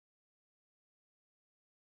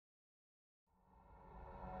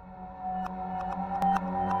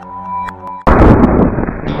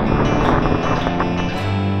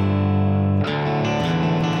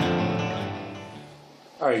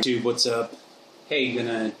Alright YouTube, what's up? Hey,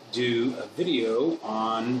 gonna do a video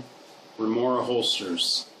on Remora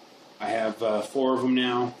holsters. I have 4 of them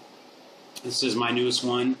now. This is my newest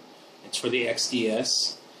one. It's for the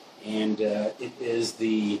XDS, and it is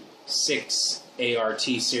the 6 ART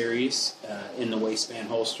series in the waistband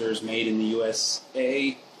holsters, made in the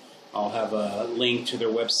USA. I'll have a link to their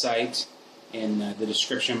website in the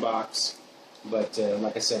description box. But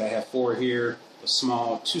like I said, I have 4 here. The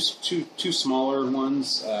small, two smaller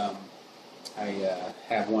ones. I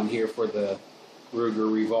have one here for the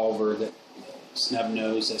Ruger revolver, that snub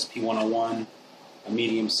nose SP101, a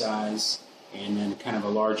medium size, and then kind of a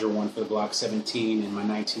larger one for the Glock 17 in my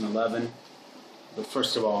 1911. But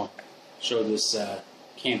first of all, show this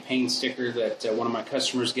campaign sticker that one of my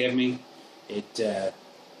customers gave me. It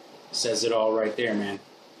says it all right there, man.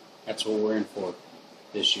 That's what we're in for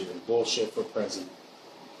this year. Bullshit for president.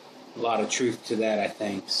 A lot of truth to that, I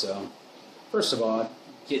think. So, first of all,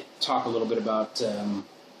 talk a little bit about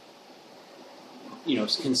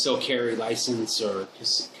concealed carry license or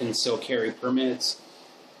concealed carry permits.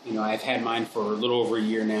 You know, I've had mine for a little over a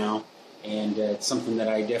year now, and it's something that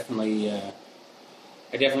I definitely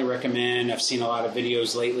recommend. I've seen a lot of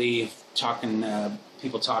videos lately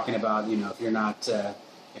people talking about, you know, if you're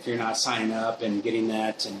not signing up and getting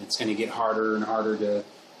that, and it's going to get harder and harder to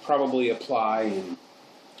probably apply and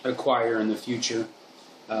acquire in the future.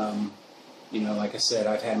 You know, like I said,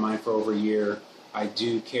 I've had mine for over a year. I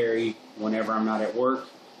do carry whenever I'm not at work,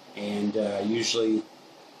 and usually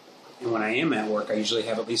when I am at work, I usually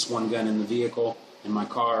have at least one gun in the vehicle, in my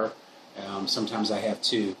car. Sometimes I have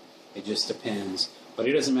 2. It just depends. But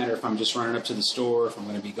it doesn't matter if I'm just running up to the store, if I'm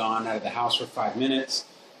going to be gone out of the house for 5 minutes.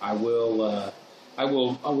 I will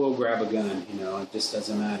grab a gun. You know, it just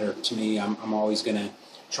doesn't matter to me. I'm always going to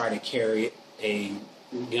try to carry a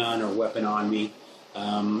gun or weapon on me.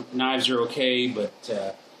 Knives are okay, but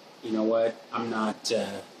you know what? I'm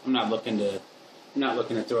not looking to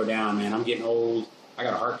throw down, man. I'm getting old. I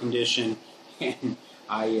got a heart condition, and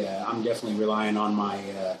I'm definitely relying on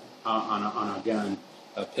my on a gun,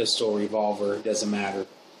 a pistol, revolver. It doesn't matter.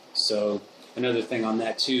 So another thing on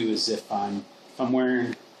that too is if I'm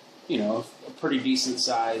wearing, you know, a pretty decent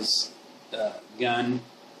size gun,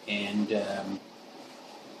 and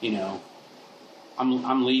you know,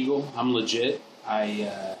 I'm legal, I'm legit.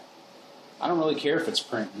 I don't really care if it's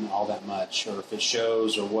printing all that much, or if it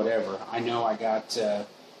shows, or whatever. I know I got,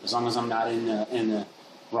 as long as I'm not in the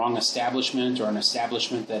wrong establishment, or an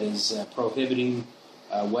establishment that is prohibiting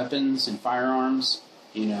weapons and firearms.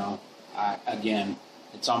 You know, again,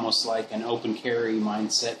 it's almost like an open carry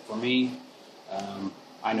mindset for me.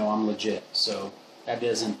 I know I'm legit, so that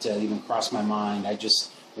doesn't even cross my mind. I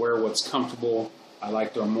just wear what's comfortable. I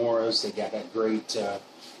like the Remoras. They got that great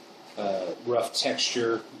rough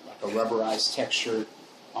texture, like a rubberized texture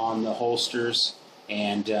on the holsters.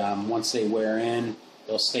 And once they wear in,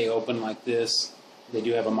 they'll stay open like this. They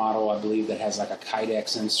do have a model, I believe, that has like a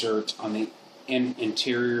Kydex insert on the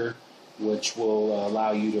interior, which will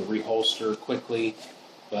allow you to reholster quickly.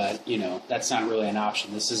 But, you know, that's not really an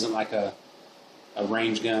option. This isn't like a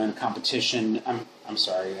range gun competition. I'm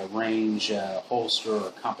sorry, a range holster or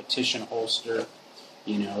a competition holster.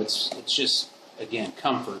 You know, it's just, again,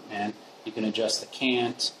 comfort, man. You can adjust the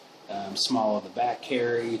cant, small of the back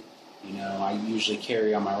carry. You know, I usually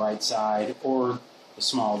carry on my right side, or the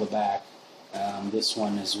small of the back. This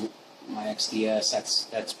one is my XDS.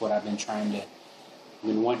 That's what I've been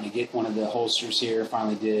wanting to get one of the holsters here.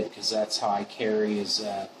 Finally did, because that's how I carry, is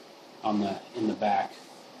in the back.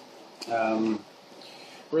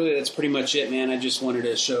 Really, that's pretty much it, man. I just wanted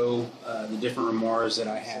to show the different Remoras that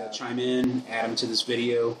I have. Chime in, add them to this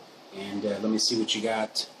video, and let me see what you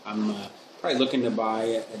got. I'm probably looking to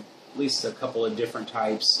buy at least a couple of different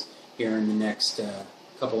types here in the next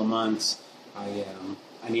couple of months. I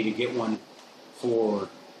need to get one for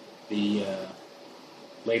the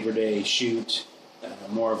Labor Day shoot,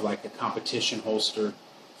 more of like a competition holster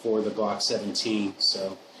for the Glock 17.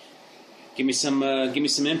 So give me some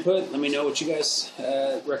input. Let me know what you guys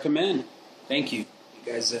recommend. Thank you.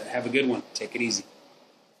 You guys have a good one. Take it easy.